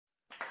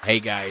Hey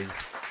guys,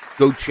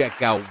 go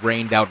check out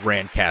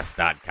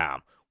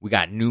rainedoutrandcast.com. We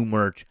got new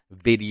merch,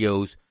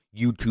 videos,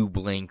 YouTube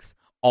links,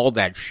 all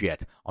that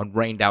shit on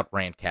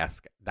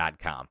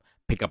rainedoutrandcast.com.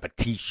 Pick up a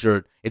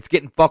t-shirt. It's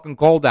getting fucking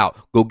cold out.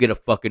 Go get a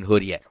fucking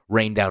hoodie at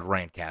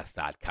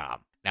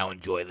rainedoutrandcast.com. Now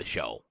enjoy the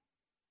show.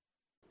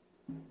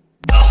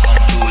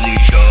 Welcome to the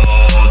show,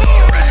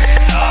 the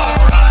Rained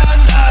Out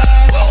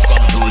Randcast.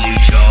 Welcome to the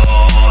show,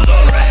 the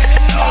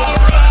Rained Out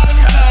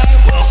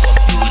Randcast.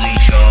 Welcome to the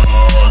show,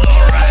 the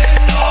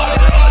Rained Out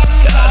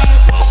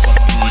Randcast.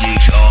 Welcome to the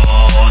show,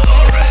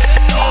 the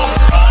Rained Out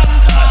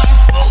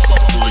Randcast.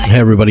 Welcome to the Hey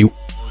everybody,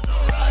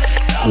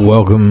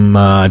 welcome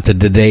to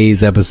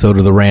today's episode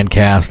of the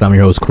Randcast. I'm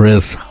your host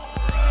Chris.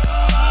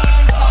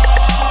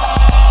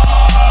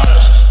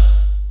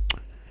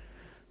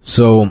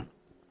 So,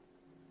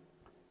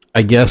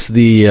 I guess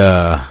the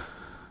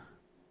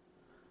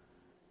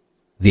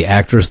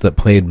actress that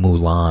played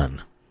Mulan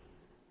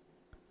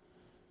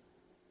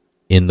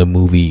in the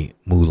movie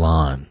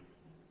Mulan,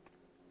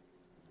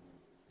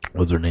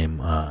 what's her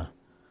name?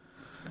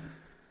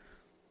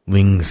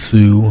 Ling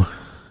Su,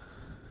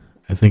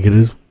 I think it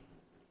is.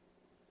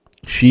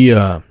 She,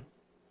 it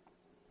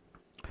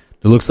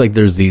looks like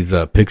there's these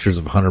pictures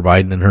of Hunter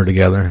Biden and her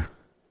together.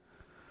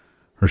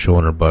 Her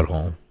showing her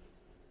butthole.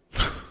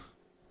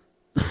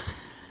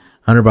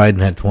 Hunter Biden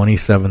had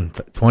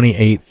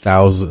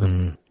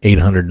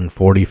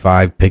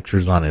 28,845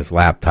 pictures on his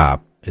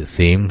laptop, it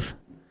seems.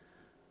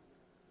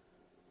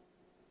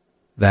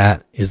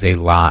 That is a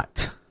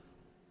lot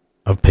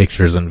of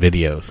pictures and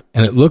videos.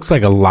 And it looks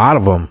like a lot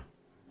of them.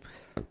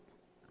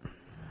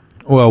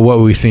 Well, what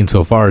we've seen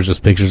so far is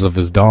just pictures of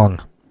his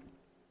dong.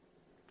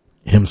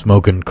 Him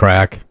smoking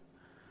crack.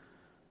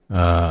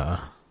 So,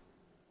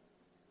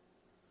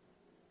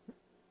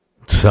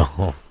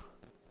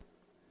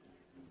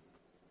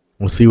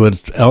 we'll see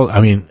what else.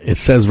 I mean, it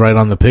says right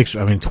on the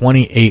picture. I mean,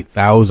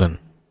 28,000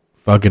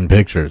 fucking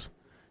pictures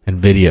and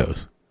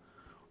videos.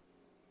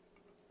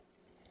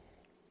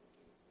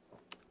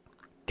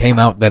 Came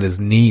out that his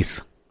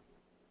niece,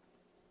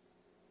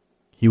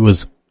 he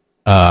was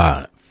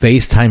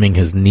FaceTiming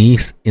his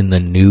niece in the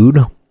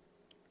nude.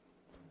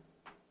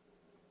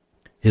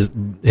 His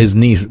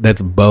niece,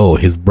 that's Bo,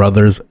 his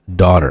brother's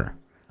daughter,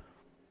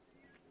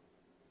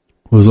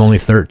 who was only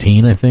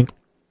 13, I think.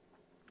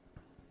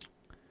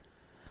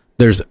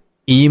 There's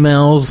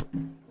emails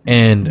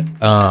and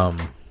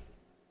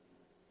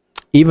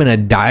even a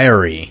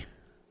diary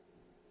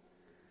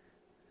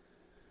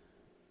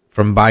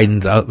from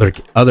Biden's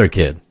other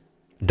kid,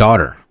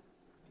 daughter.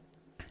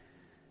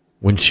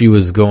 When she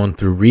was going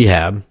through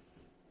rehab,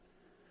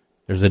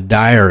 there's a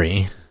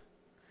diary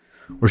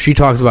where she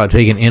talks about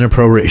taking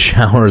inappropriate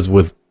showers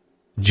with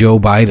Joe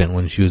Biden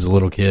when she was a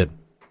little kid.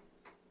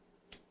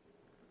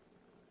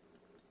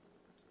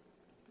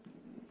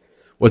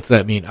 What's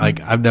that mean? Like,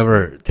 I've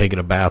never taken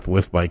a bath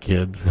with my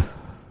kids. Does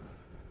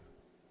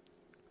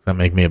that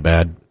make me a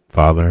bad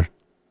father?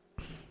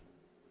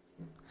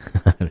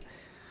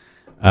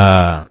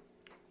 I've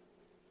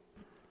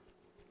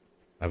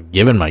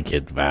given my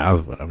kids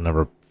baths, but I've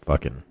never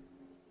fucking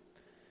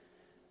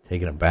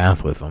taken a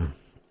bath with them.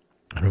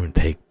 I don't even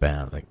take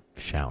baths, like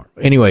shower.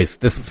 Anyways,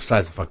 this is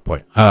besides the fucking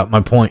point.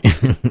 My point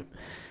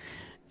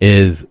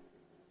is,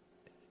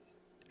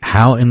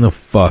 how in the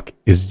fuck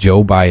is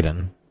Joe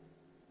Biden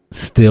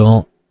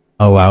still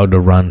allowed to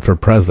run for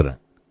president?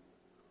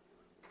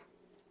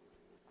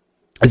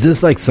 Is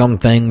this like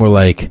something where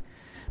like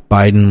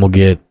Biden will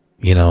get,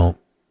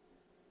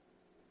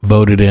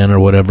 voted in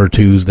or whatever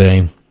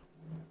Tuesday,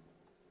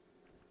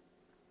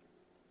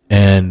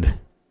 and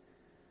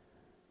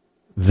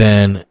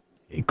then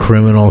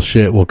criminal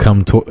shit will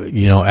come to,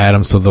 at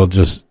him, so they'll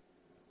just,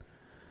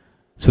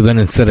 so then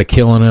instead of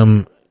killing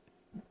him,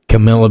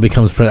 Camilla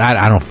becomes president?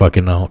 I don't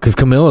fucking know, because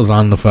Camilla's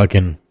on the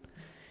fucking,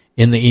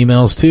 in the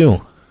emails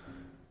too.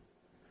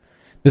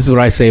 This is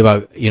what I say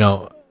about,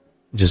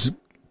 just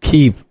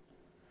keep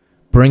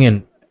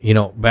bringing,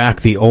 back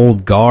the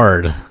old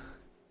guard.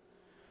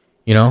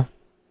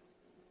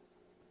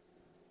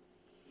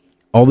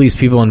 All these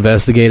people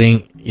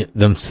investigating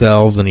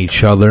themselves and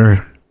each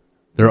other,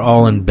 they're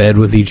all in bed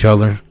with each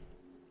other.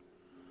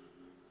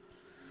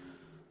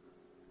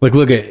 Like,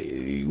 look at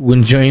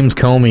when James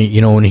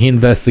Comey, when he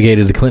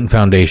investigated the Clinton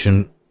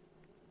Foundation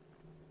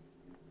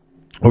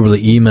over the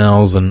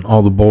emails and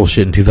all the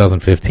bullshit in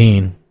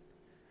 2015,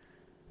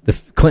 the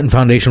Clinton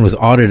Foundation was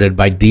audited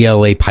by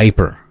DLA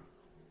Piper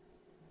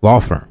law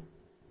firm.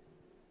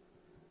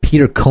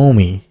 Peter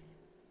Comey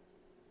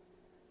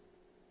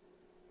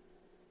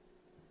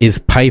is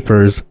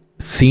Piper's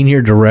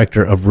Senior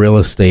Director of Real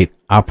Estate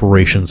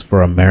Operations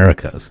for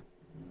Americas.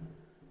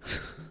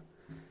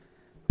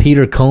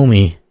 Peter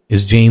Comey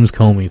is James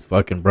Comey's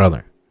fucking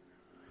brother.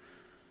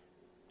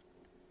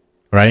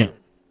 Right?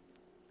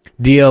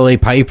 DLA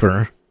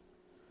Piper,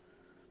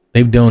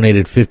 they've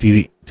donated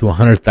 $50,000 to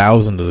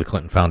 $100,000 to the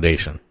Clinton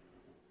Foundation.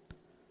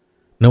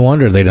 No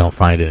wonder they don't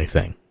find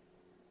anything.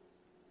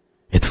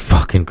 It's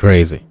fucking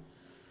crazy.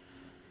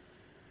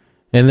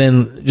 And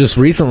then just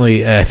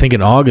recently, I think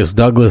in August,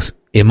 Douglas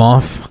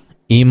Emhoff,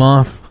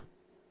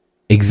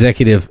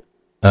 executive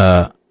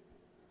of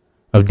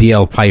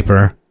DL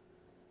Piper,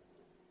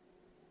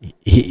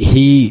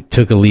 he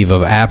took a leave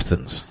of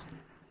absence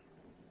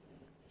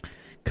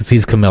because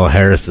he's Kamala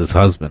Harris's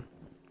husband.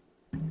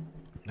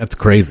 That's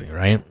crazy,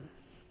 right?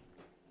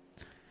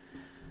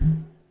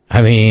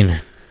 I mean,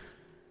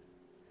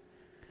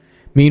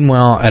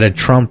 meanwhile, at a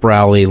Trump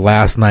rally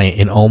last night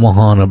in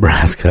Omaha,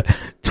 Nebraska,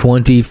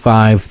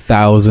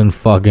 25,000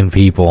 fucking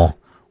people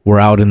were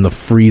out in the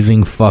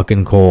freezing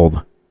fucking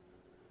cold.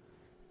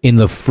 In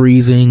the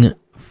freezing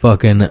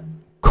fucking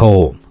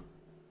cold.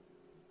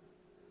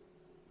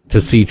 To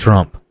see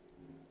Trump.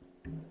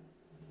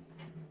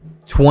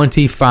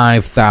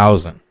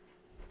 25,000.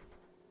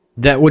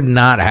 That would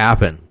not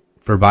happen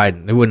for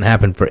Biden. It wouldn't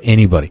happen for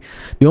anybody.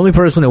 The only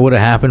person it would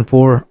have happened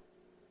for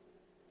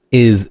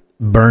is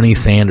Bernie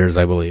Sanders,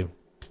 I believe.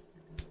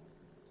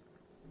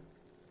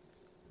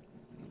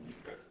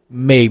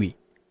 Maybe.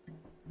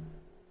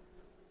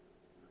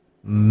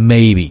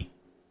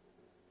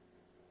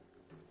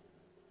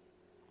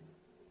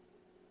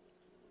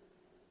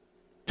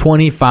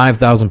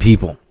 25,000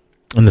 people.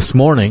 And this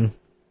morning,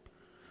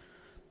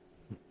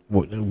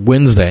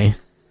 Wednesday,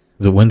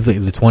 is it Wednesday,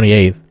 the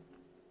 28th?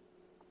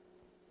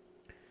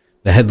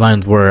 The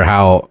headlines were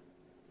how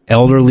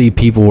elderly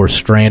people were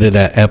stranded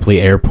at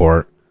Eppley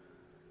Airport.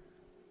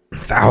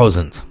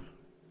 Thousands.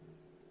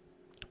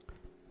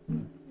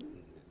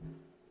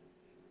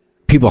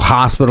 People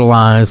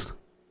hospitalized,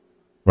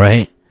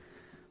 right?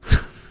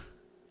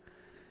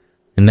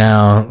 And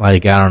now,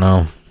 like, I don't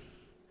know.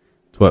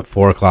 It's what,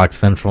 4 o'clock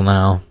Central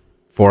now?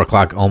 4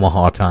 o'clock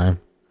Omaha time.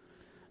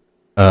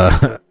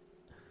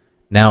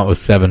 Now it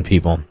was 7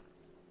 people.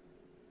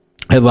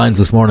 Headlines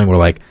this morning were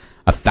like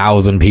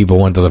 1,000 people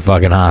went to the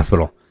fucking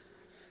hospital.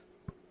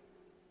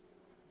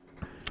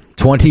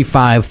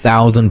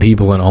 25,000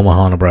 people in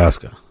Omaha,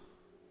 Nebraska.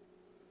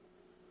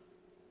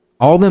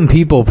 All them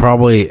people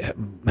probably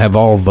have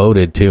all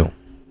voted too.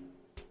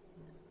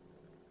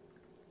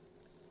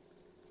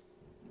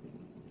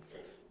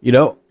 You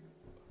know?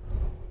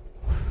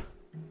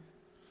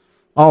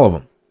 All of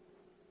them.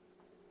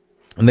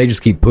 And they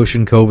just keep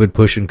pushing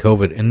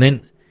COVID. And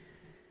then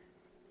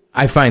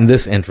I find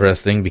this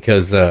interesting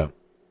because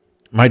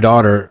my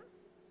daughter,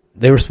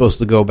 they were supposed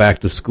to go back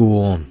to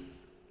school,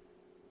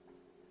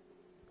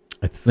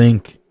 I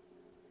think,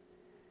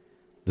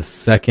 the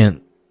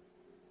second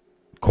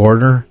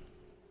quarter.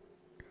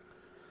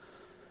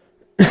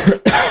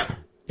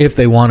 If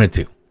they wanted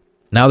to.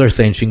 Now they're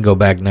saying she can go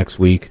back next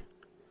week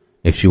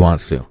if she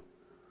wants to.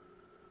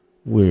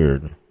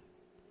 Weird.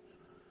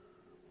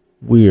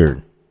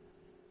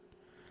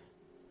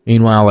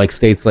 Meanwhile, like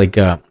states like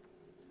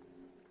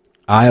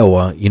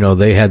Iowa, you know,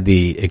 they had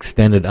the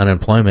extended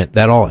unemployment.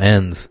 That all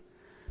ends.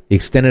 The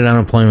extended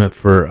unemployment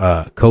for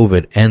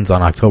COVID ends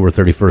on October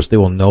 31st. They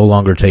will no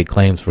longer take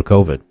claims for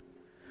COVID.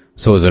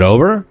 So is it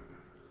over?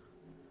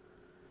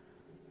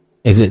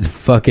 Is it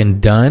fucking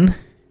done?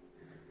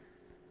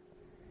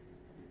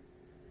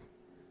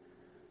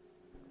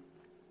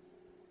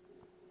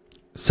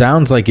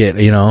 Sounds like it,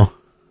 you know,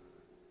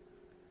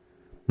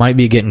 might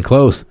be getting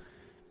close.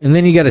 And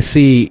then you got to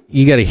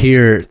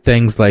hear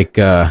things like,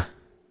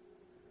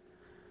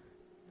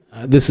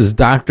 this is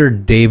Dr.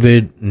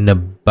 David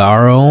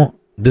Nabarro.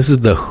 This is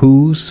the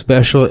WHO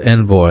special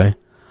envoy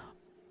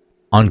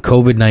on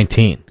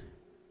COVID-19.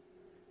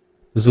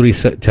 This is what he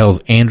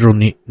tells Andrew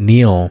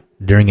Neil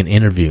during an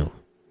interview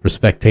for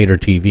Spectator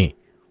TV.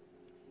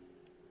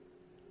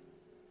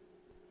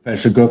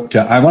 Professor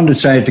Gupta, I want to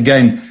say it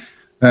again.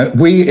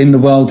 We in the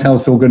World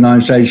Health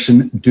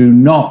Organization do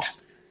not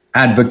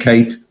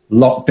advocate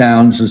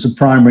lockdowns as a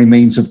primary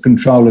means of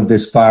control of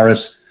this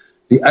virus.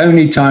 The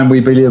only time we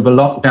believe a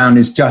lockdown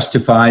is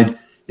justified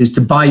is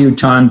to buy you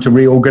time to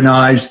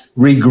reorganize,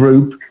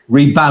 regroup,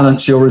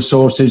 rebalance your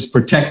resources,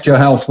 protect your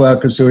health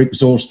workers who are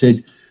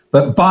exhausted.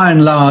 But by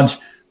and large,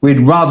 we'd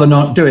rather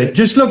not do it.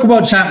 Just look at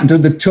what's happened to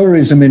the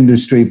tourism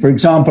industry, for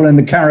example, in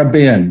the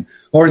Caribbean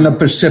or in the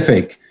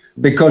Pacific,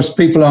 because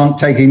people aren't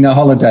taking their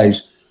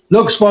holidays.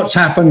 Look what's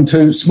happened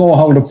to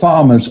smallholder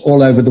farmers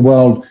all over the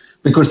world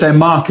because their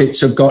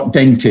markets have got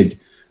dented.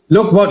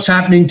 Look what's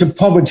happening to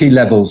poverty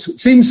levels. It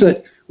seems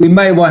that we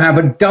may well have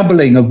a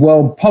doubling of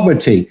world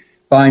poverty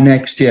by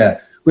next year.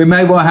 We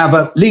may well have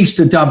at least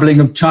a doubling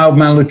of child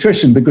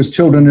malnutrition because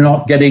children are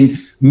not getting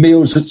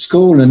meals at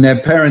school and their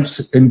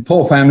parents in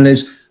poor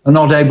families are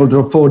not able to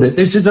afford it.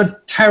 This is a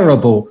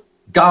terrible,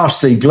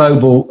 ghastly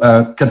global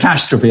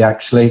catastrophe,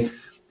 actually.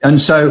 And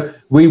so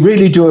we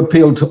really do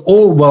appeal to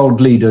all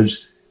world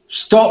leaders.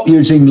 Stop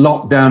using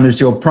lockdown as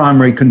your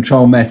primary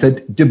control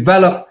method.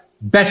 Develop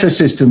better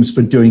systems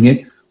for doing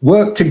it.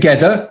 Work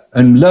together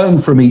and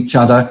learn from each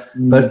other.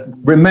 But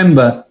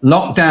remember,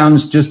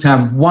 lockdowns just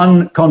have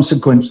one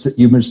consequence that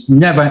you must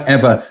never,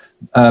 ever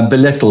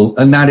belittle,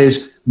 and that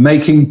is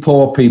making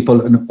poor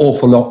people an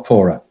awful lot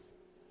poorer.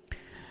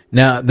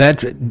 Now,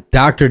 that's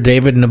Dr.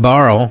 David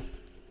Nabarro,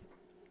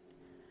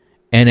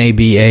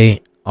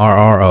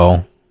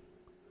 Nabarro.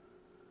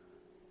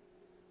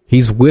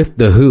 He's with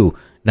the WHO.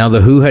 Now,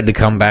 The Who had to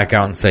come back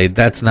out and say,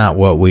 that's not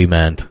what we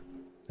meant.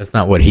 That's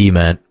not what he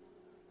meant.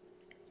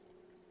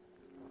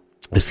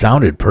 It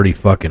sounded pretty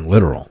fucking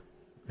literal.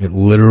 It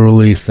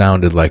literally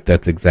sounded like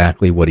that's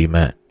exactly what he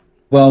meant.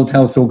 World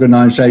Health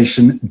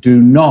Organization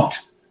do not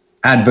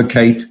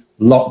advocate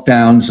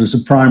lockdowns as a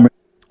primary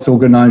health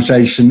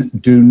organization,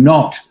 do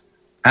not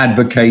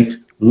advocate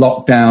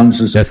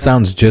lockdowns as That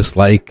sounds just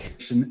like...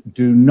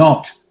 do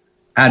not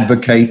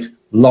advocate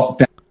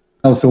lockdown.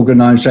 Health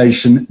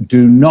Organization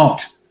do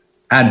not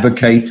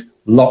advocate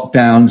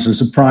lockdowns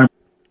as a primary.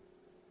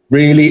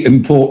 Really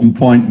important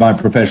point by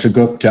Professor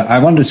Gupta. I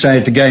want to say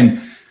it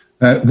again.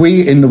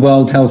 We in the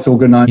World Health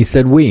Organization... He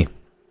said we.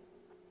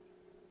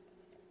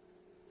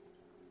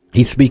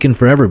 He's speaking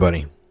for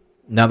everybody.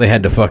 Now they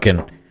had to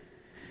fucking,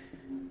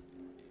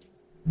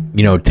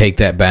 take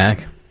that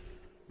back.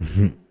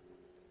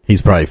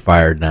 He's probably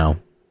fired now.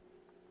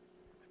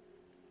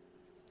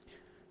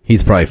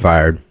 He's probably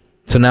fired.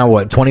 So now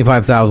what?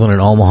 25,000 in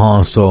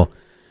Omaha. So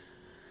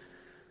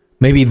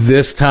maybe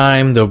this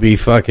time there'll be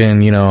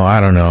fucking,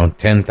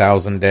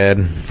 10,000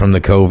 dead from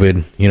the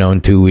COVID,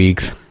 in 2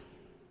 weeks.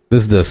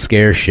 This is the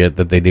scare shit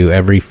that they do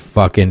every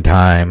fucking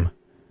time.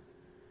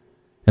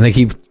 And they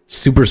keep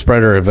super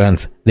spreader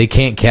events. They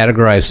can't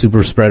categorize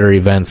super spreader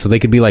events, so they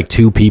could be like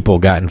 2 people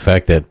got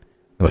infected.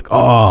 They're like,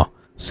 oh,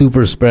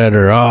 super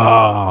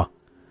spreader,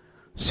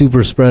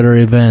 super spreader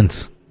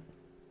events.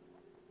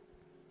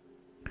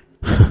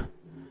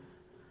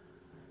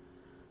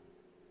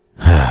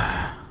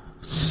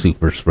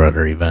 Super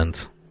spreader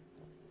events.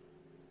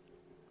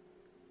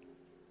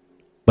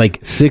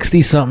 Like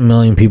 60-something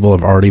million people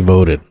have already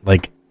voted.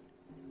 Like,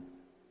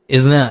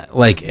 isn't that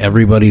like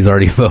everybody's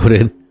already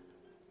voted?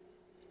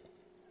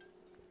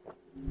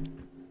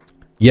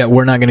 Yet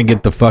we're not going to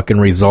get the fucking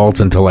results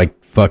until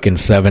like fucking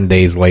 7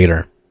 days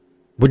later.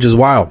 Which is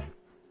wild.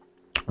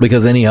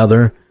 Because any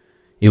other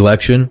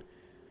election,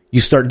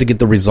 you start to get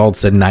the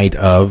results the night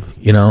of,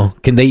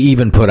 Can they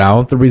even put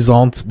out the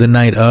results the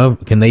night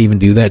of? Can they even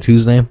do that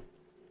Tuesday?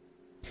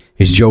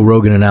 Is Joe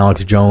Rogan and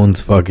Alex Jones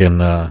fucking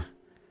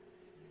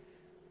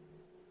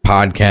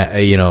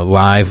podcast,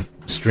 live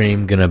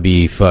stream going to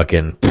be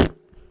fucking...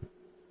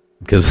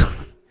 Because...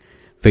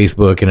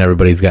 Facebook and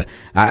everybody's got...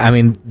 I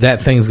mean,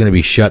 that thing's going to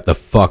be shut the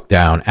fuck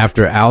down.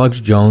 After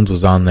Alex Jones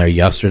was on there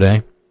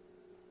yesterday,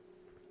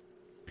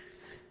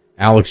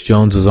 Alex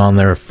Jones was on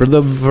there for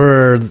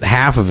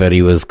half of it.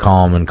 He was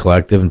calm and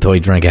collective until he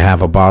drank a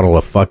half a bottle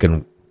of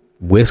fucking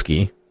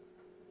whiskey.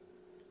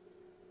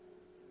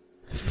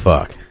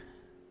 Fuck.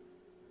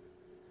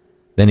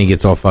 Then he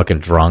gets all fucking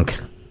drunk.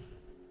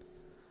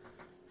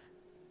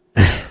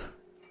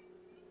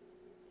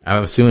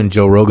 I'm assuming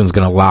Joe Rogan's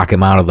going to lock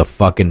him out of the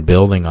fucking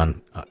building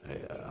on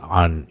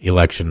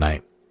election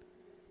night.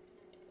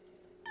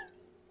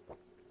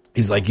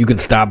 He's like, you can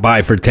stop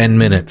by for 10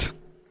 minutes.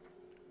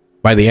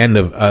 By the end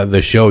of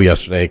the show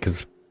yesterday,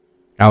 because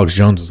Alex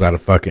Jones was out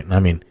of fucking... I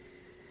mean,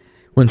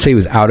 wouldn't say he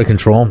was out of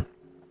control,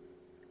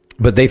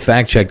 but they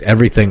fact-checked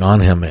everything on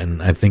him,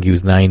 and I think he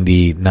was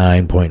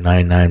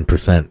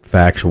 99.99%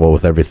 factual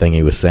with everything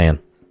he was saying.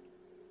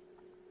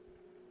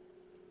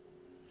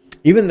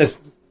 Even this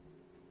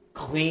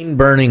clean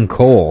burning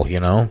coal,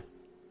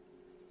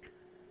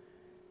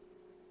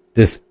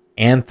 this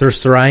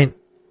anthracite,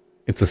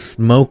 it's a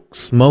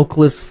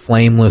smokeless,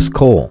 flameless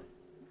coal.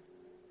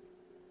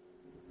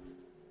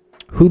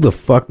 Who the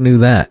fuck knew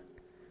that?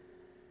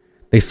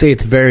 They say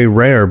it's very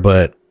rare,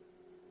 but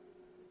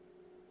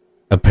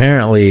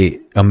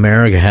apparently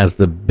America has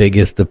the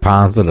biggest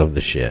deposit of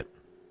the shit.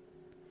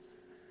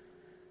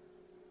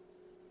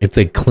 It's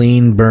a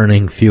clean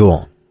burning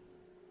fuel.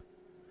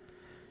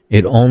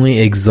 It only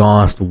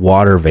exhausts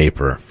water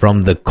vapor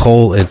from the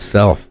coal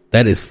itself.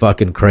 That is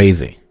fucking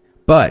crazy.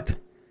 But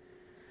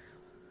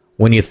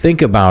when you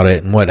think about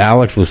it, and what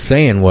Alex was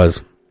saying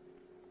was,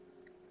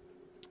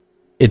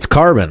 it's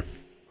carbon.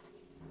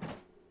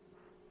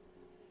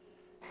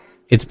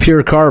 It's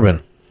pure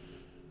carbon.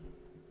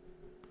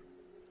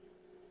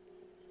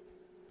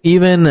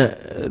 Even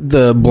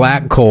the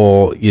black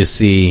coal, you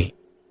see,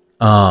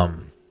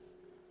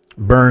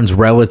 burns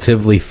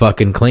relatively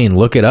fucking clean.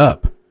 Look it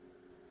up.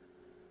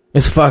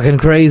 It's fucking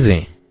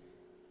crazy.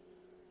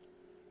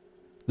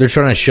 They're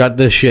trying to shut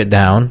this shit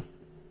down.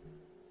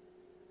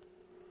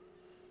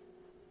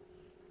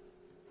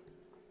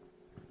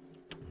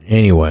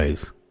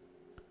 Anyways,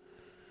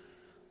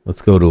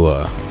 let's go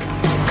to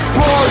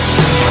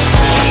Sports.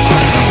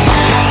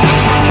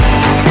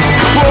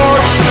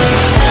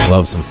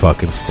 love some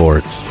fucking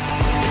sports.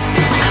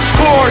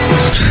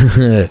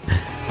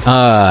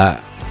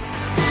 I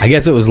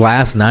guess it was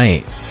last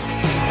night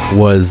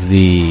was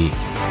the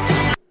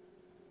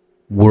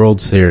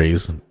World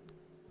Series,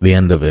 the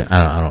end of it.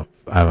 I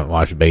haven't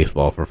watched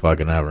baseball for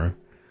fucking ever.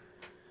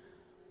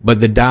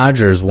 But the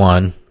Dodgers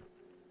won.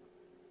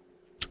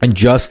 And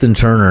Justin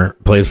Turner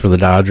plays for the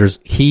Dodgers.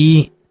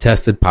 He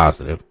tested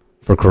positive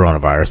for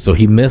coronavirus, so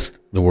he missed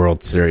the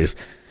World Series.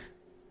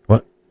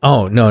 What?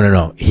 Oh,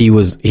 no.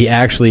 He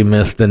actually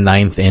missed the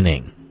 9th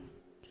inning.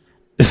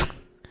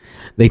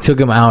 They took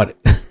him out.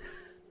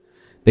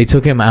 They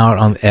took him out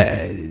on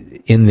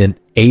in the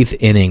 8th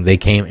inning. They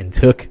came and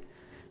took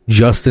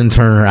Justin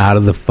Turner out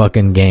of the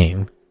fucking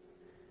game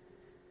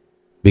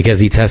because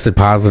he tested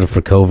positive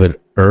for COVID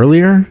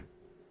earlier.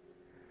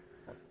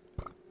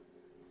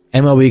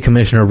 MLB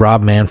Commissioner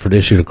Rob Manfred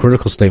issued a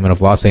critical statement of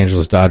Los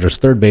Angeles Dodgers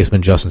third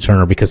baseman Justin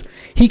Turner because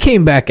he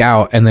came back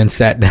out and then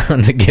sat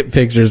down to get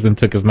pictures and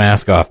took his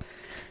mask off.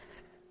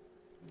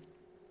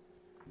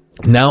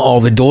 Now all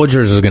the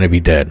Dodgers are going to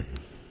be dead.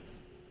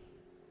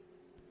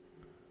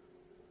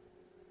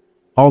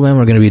 All of them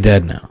are going to be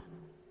dead now.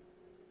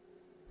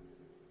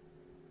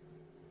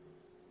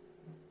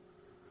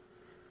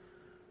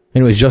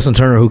 Anyways, Justin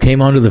Turner, who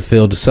came onto the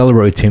field to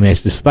celebrate with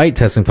teammates despite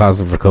testing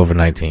positive for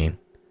COVID-19,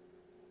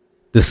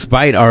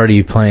 despite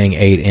already playing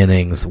 8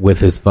 innings with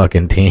his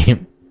fucking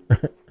team,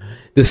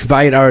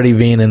 despite already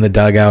being in the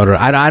dugout, or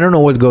I don't know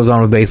what goes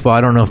on with baseball.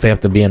 I don't know if they have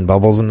to be in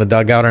bubbles in the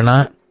dugout or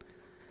not.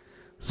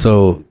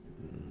 So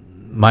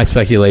my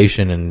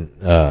speculation and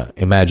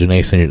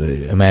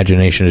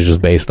imagination is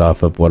just based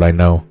off of what I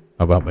know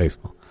about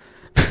baseball.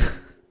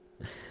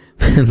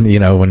 You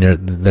know, when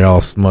they're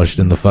all smushed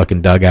in the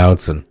fucking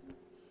dugouts and,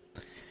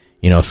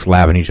 you know,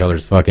 slapping each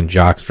other's fucking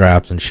jock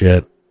straps and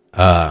shit.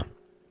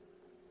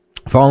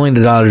 Following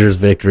the Dodgers'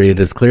 victory, it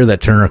is clear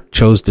that Turner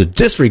chose to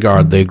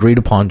disregard the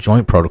agreed-upon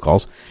joint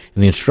protocols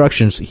and the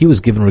instructions he was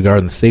given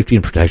regarding the safety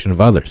and protection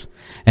of others.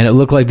 And it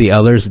looked like the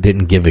others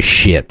didn't give a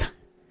shit.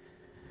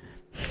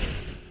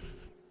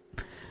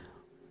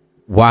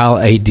 While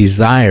a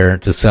desire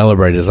to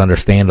celebrate is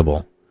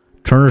understandable,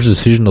 Turner's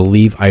decision to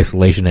leave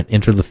isolation and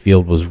enter the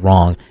field was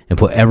wrong and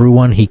put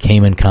everyone he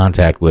came in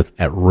contact with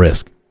at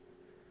risk.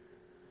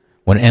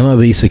 When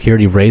MLB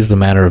security raised the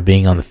matter of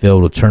being on the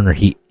field with Turner,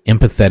 he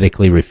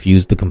empathetically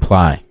refused to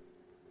comply.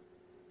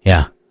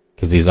 Yeah,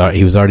 because he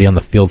was already on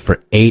the field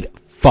for 8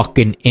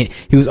 fucking...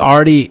 He was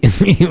already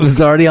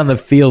on the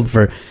field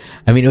for...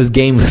 I mean, it was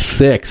game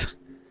 6.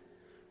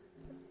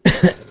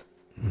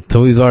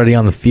 So he was already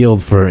on the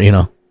field for, you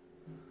know,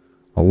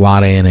 a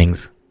lot of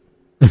innings.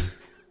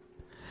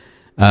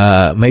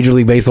 Major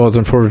League Baseball has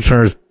informed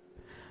Turner's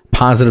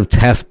positive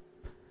test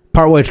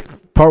partway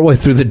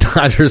through the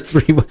Dodgers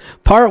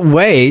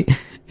partway.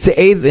 It's the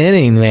 8th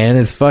inning, man.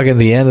 It's fucking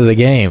the end of the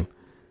game.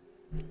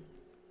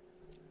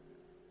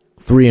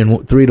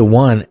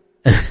 3-1.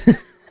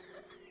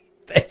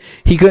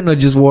 He couldn't have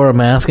just wore a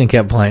mask and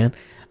kept playing.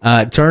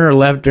 Turner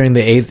left during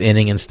the 8th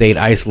inning and stayed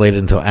isolated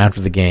until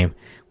after the game,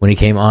 when he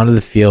came onto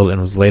the field and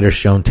was later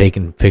shown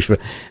taking pictures.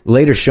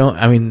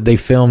 I mean, they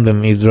filmed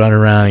him. He was running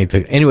around. He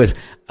took. Anyways,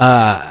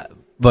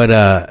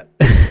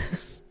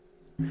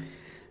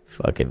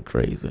 fucking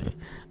crazy.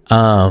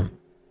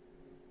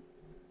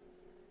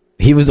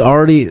 He was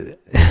already...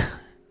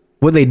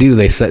 What'd they do?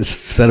 They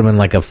set him in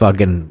like a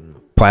fucking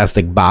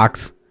plastic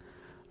box?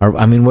 Or,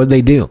 I mean, what'd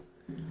they do?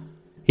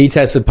 He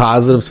tested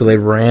positive, so they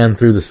ran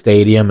through the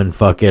stadium and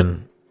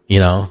fucking, you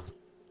know,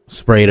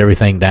 sprayed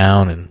everything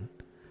down and...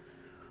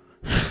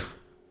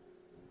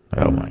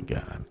 Oh my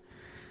God.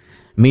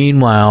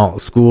 Meanwhile,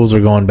 schools are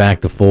going back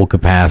to full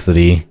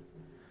capacity.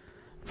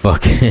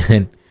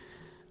 Fucking...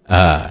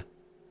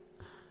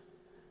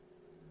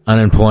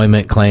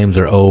 unemployment claims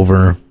are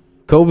over.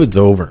 COVID's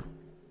over.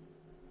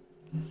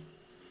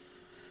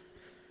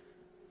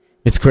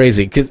 It's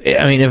crazy because,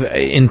 I mean, if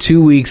in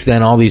 2 weeks,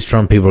 then all these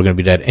Trump people are going to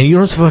be dead. And you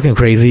know what's fucking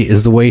crazy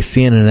is the way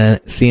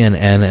CNN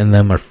and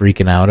them are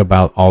freaking out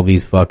about all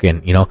these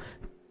fucking, you know,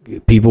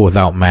 people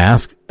without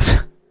masks.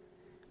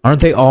 Aren't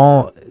they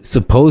all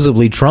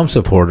supposedly Trump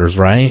supporters,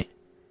 right?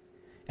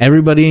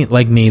 Everybody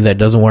like me that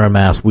doesn't wear a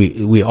mask,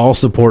 we all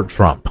support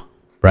Trump,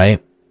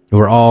 right?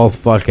 We're all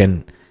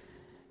fucking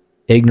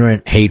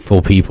ignorant,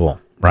 hateful people,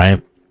 right?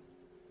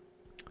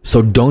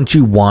 So don't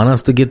you want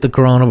us to get the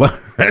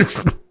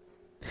coronavirus?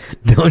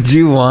 Don't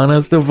you want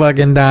us to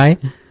fucking die?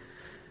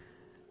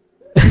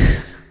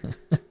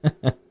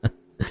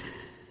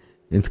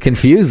 It's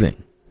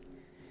confusing.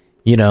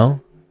 You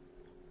know?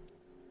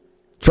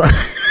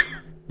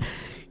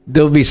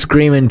 They'll be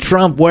screaming,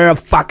 Trump, wear a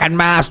fucking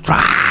mask. Wear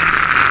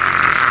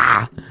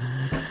a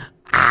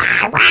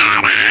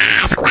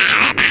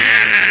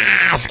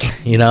mask.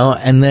 You know?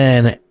 And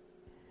then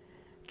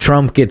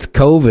Trump gets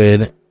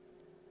COVID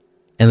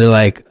and they're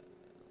like,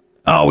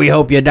 oh, we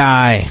hope you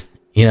die.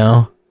 You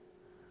know?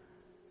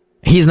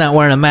 He's not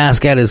wearing a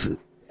mask at his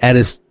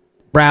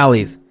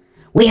rallies.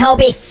 We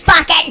hope he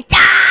fucking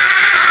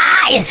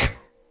dies!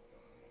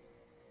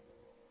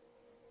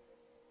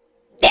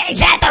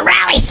 He's at the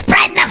rally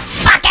spreading the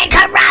fucking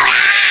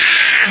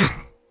corona!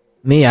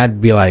 Me, I'd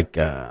be like,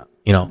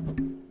 you know,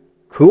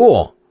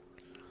 cool.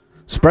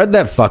 Spread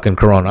that fucking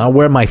corona. I'll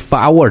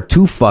wear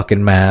 2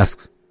 fucking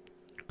masks.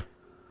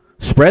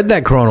 Spread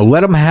that corona.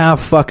 Let them have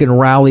fucking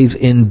rallies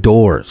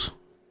indoors.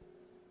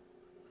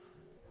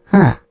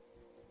 Huh.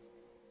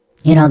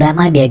 You know, that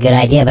might be a good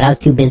idea, but I was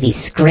too busy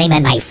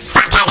screaming my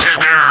fucking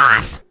head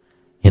off.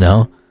 You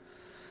know?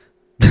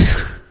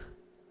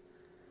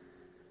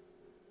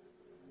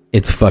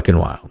 It's fucking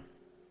wild.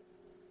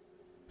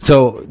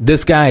 So,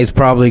 this guy is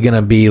probably going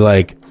to be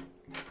like,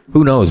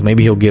 Who knows?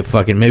 Maybe he'll get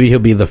fucking. Maybe he'll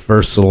be the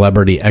first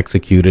celebrity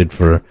executed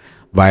for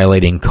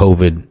violating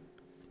COVID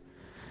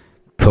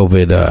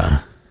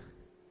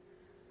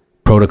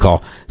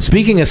protocol.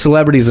 Speaking of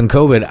celebrities and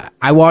COVID,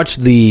 I watched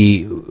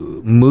the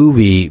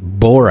movie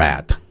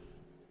Borat,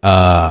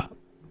 Part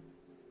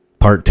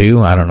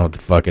 2. I don't know what the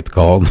fuck it's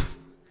called.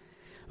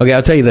 Okay,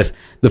 I'll tell you this: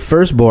 the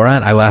first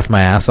Borat, I laughed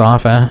my ass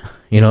off at.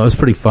 You know, it was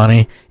pretty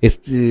funny.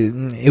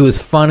 It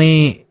was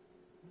funny.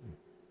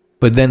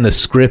 But then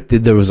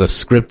there was a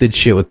scripted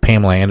shit with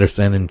Pamela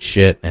Anderson and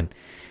shit, and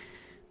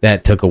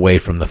that took away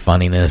from the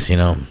funniness, you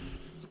know.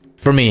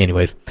 For me,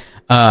 anyways.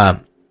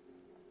 But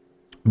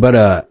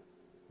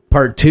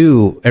Part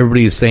 2,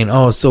 everybody was saying,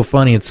 oh, it's so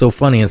funny, it's so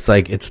funny. It's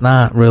like, it's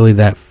not really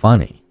that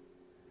funny.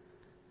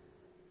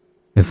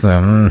 It's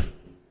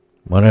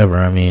whatever,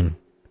 I mean,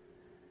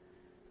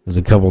 there's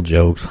a couple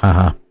jokes,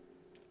 haha.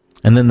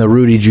 And then the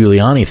Rudy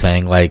Giuliani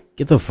thing, like,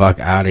 get the fuck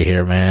out of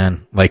here,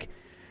 man. Like,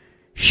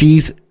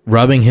 she's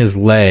rubbing his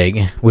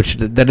leg, which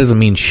that doesn't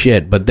mean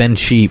shit, but then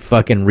she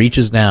fucking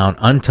reaches down,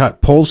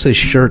 pulls his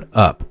shirt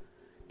up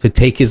to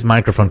take his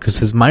microphone, because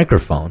his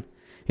microphone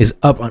is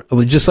up on,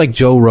 just like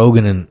Joe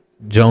Rogan and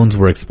Jones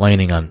were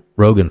explaining on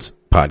Rogan's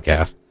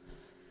podcast.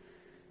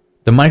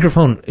 The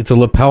microphone, it's a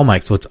lapel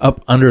mic, so it's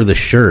up under the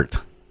shirt,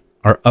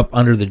 or up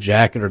under the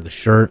jacket or the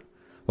shirt.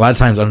 A lot of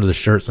times under the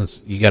shirt,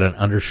 since you got an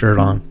undershirt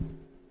on.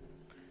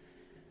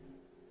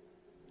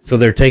 So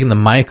they're taking the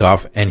mic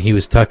off, and he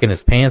was tucking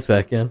his pants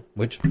back in,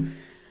 which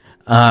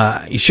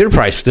he should have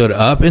probably stood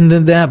up and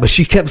did that, but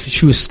she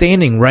was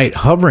standing right,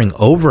 hovering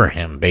over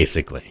him,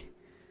 basically.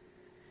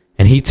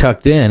 And he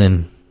tucked in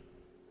and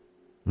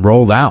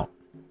rolled out.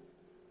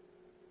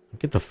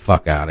 Get the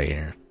fuck out of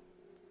here.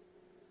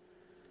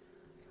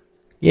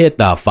 Get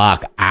the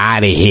fuck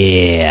out of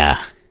here.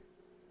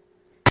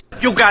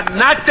 You got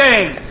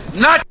nothing.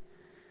 Nothing.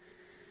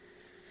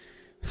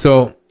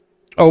 So,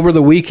 over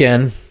the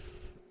weekend...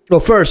 Well,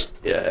 first,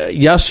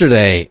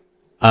 yesterday,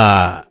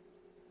 the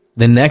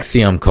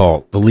NXIVM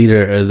cult, the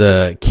leader,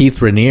 the Keith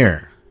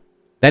Raniere,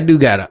 that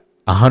dude got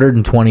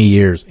 120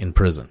 years in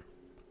prison.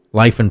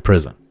 Life in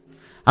prison.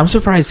 I'm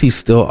surprised he's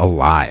still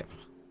alive.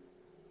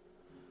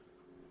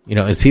 You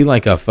know, is he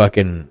like a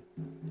fucking,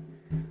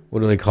 what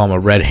do they call him, a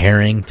red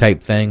herring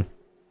type thing?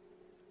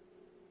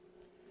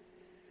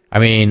 I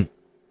mean,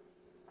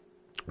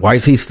 why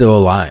is he still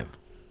alive?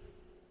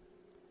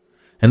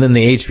 And then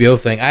the HBO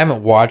thing. I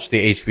haven't watched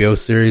the HBO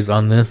series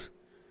on this.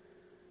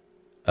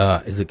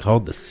 Is it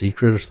called The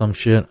Secret or some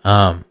shit?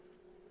 But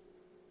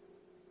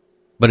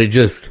it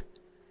just...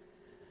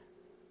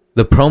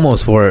 The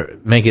promos for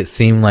it make it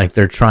seem like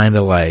they're trying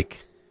to, like,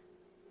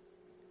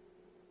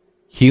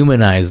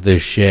 humanize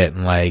this shit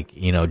and, like,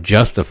 you know,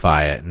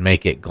 justify it and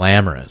make it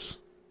glamorous.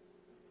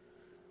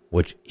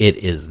 Which it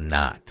is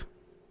not.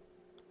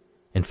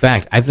 In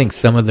fact, I think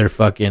some of their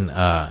fucking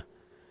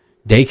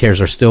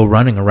daycares are still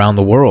running around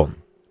the world.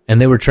 And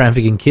they were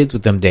trafficking kids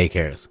with them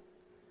daycares.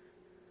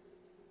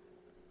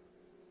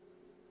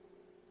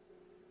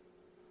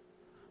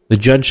 The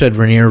judge said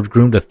Raniere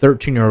groomed a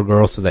 13-year-old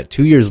girl so that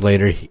 2 years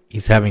later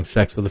he's having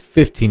sex with a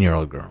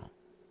 15-year-old girl.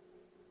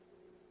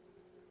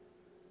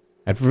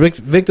 After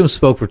victims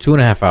spoke for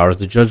 2.5 hours,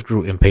 the judge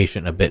grew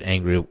impatient and a bit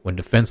angry when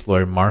defense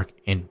lawyer Mark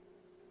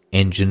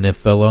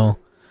Angenifilo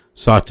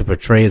sought to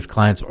portray his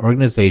client's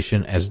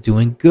organization as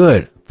doing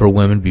good for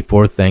women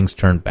before things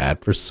turned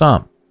bad for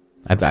some.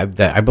 I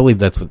believe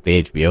that's what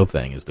the HBO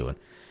thing is doing.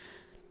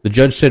 The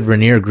judge said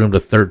Raniere groomed a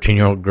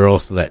 13-year-old girl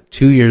so that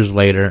 2 years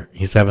later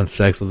he's having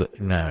sex with...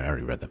 I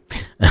already read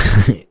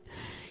that.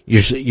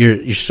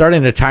 You're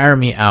starting to tire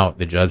me out,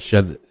 the judge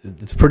said.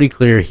 It's pretty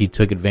clear he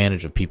took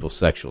advantage of people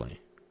sexually.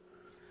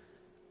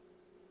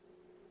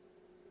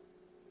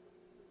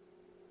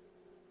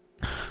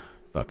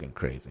 Fucking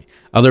crazy.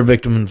 Other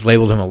victims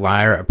labeled him a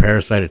liar, a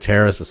parasite, a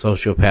terrorist, a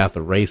sociopath, a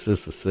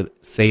racist, a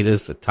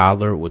sadist, a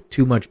toddler with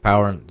too much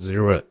power and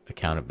zero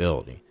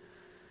accountability.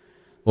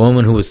 A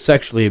woman who was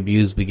sexually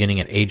abused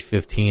beginning at age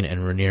 15, and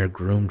Raniere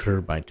groomed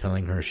her by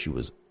telling her she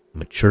was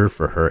mature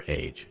for her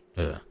age.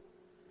 Ugh.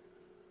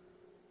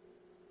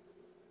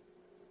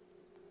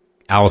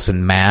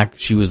 Allison Mack,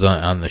 she was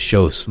on the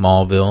show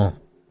Smallville.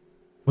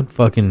 What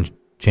fucking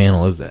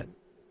channel is that?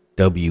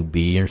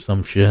 WB or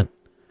some shit?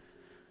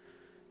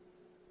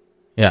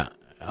 Yeah,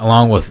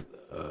 along with,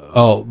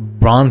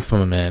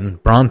 Bronfman.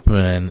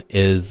 Bronfman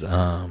is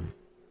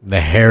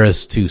the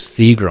Harris to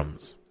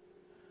Seagrams.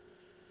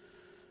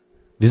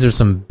 These are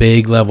some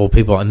big level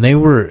people, and they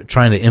were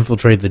trying to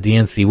infiltrate the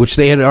DNC, which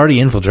they had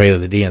already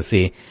infiltrated the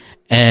DNC,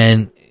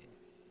 and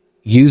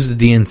use the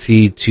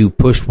DNC to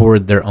push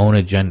forward their own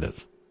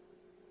agendas.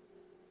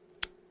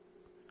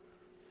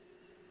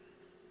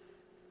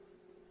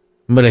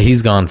 But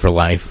he's gone for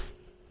life,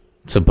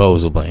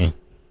 supposedly.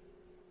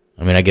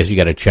 I mean, I guess you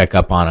got to check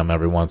up on him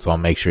every once in a while,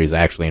 make sure he's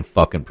actually in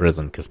fucking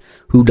prison, because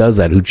who does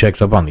that? Who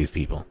checks up on these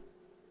people?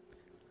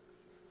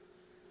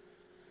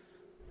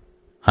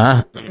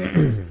 Huh?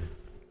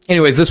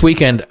 Anyways, this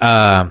weekend,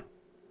 Khabib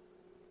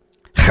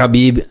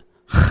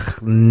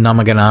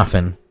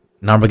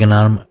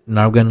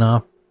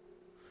Nurmagomedov,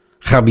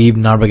 Khabib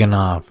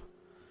Nurmagomedov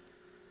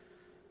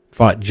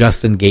fought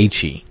Justin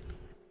Gaethje.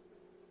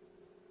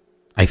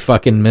 I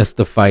fucking missed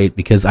the fight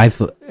because I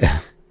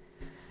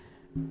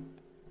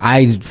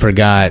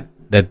forgot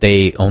that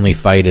they only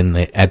fight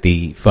at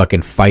the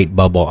fucking Fight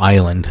Bubble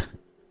Island.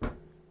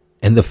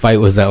 And the fight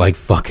was at like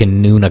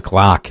fucking noon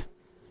o'clock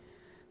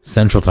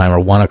Central Time or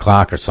 1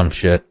 o'clock or some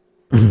shit.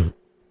 I'm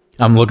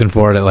looking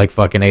for it at like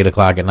fucking 8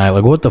 o'clock at night.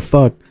 Like, what the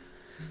fuck?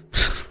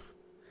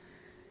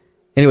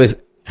 Anyways,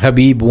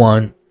 Khabib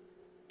won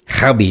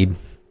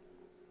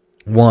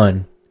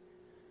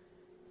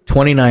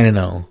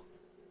 29-0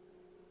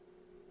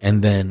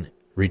 and then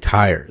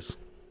retires.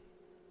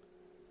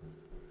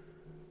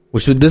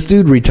 Which this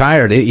dude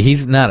retired.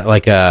 He's not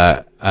like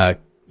a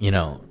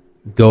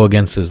go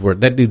against his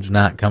word. That dude's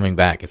not coming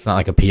back. It's not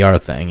like a PR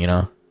thing, you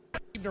know.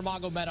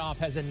 Nurmagomedov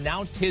has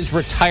announced his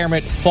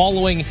retirement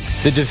following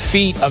the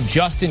defeat of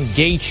Justin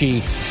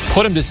Gaethje,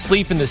 put him to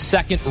sleep in the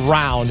second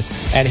round,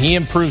 and he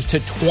improves to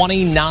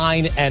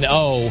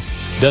 29-0.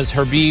 Does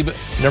Khabib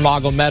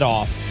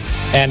Nurmagomedov,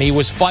 and he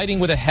was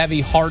fighting with a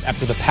heavy heart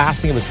after the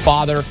passing of his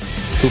father,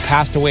 who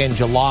passed away in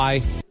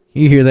July.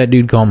 You hear that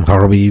dude call him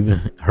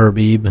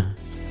Khabib?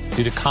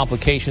 Due to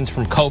complications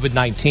from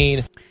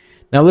COVID-19.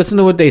 Now listen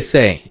to what they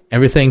say.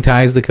 Everything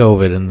ties to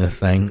COVID in this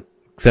thing.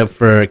 Except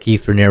for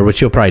Keith Raniere, which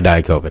he'll probably die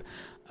of COVID.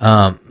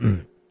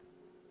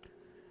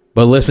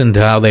 But listen to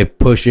how they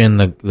push in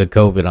the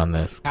COVID on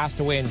this. Passed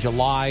away in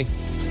July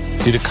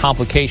due to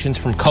complications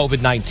from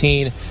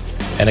COVID-19.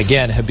 And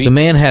again, Khabib... The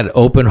man had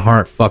open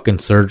heart fucking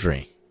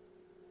surgery.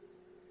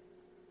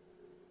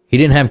 He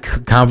didn't have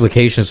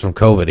complications from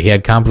COVID. He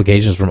had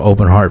complications from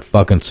open heart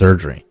fucking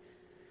surgery.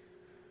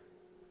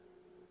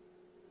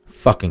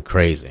 Fucking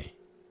crazy.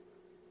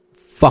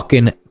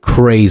 Fucking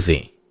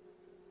crazy.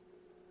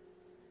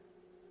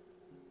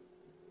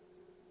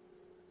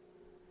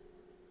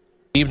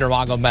 Khabib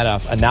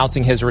Nurmagomedov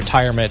announcing his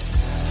retirement,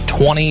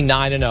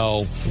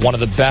 29-0, one of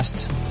the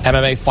best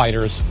MMA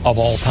fighters of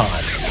all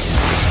time.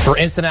 For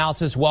instant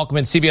analysis, welcome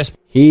in CBS.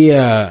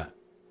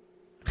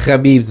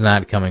 Khabib's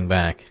not coming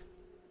back.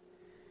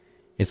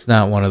 It's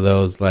not one of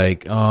those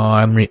like, oh,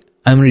 I'm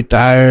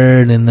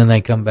retired and then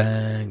I come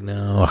back.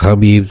 No,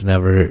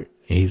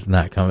 he's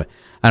not coming.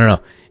 I don't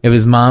know. If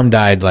his mom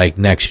died like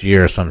next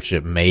year or some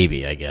shit,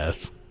 maybe, I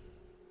guess.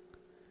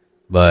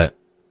 But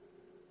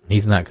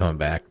he's not coming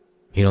back.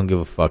 He don't give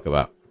a fuck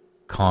about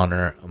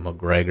Conor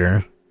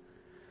McGregor.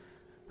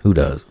 Who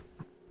does?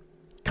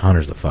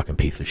 Conor's a fucking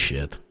piece of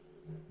shit.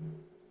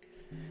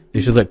 They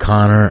should let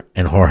Conor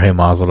and Jorge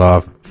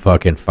Masvidal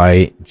fucking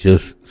fight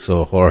just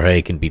so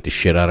Jorge can beat the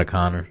shit out of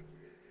Conor.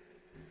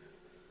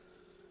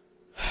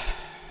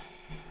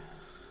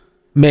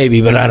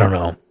 Maybe, but I don't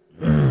know.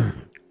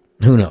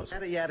 Who knows?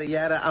 Yada, yada,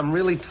 yada. I'm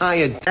really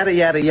tired. Yada,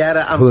 yada,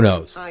 yada. Who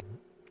knows?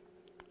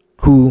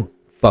 Who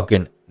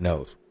fucking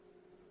knows?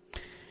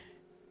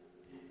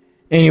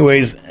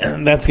 Anyways,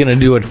 that's going to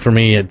do it for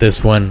me at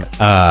this one.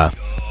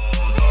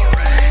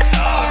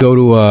 Go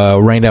to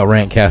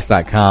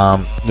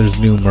rainoutrantcast.com. There's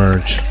new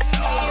merch,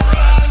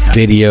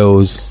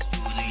 videos,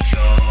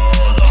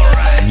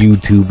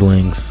 YouTube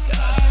links.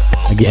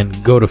 Again,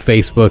 go to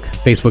Facebook,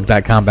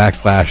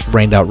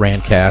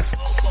 facebook.com/rainoutrantcast.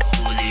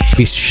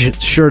 Be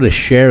sure to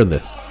share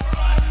this.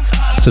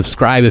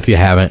 Subscribe if you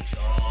haven't.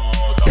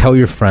 Tell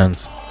your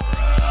friends.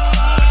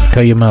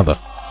 Tell your mother.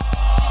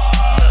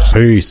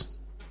 Peace.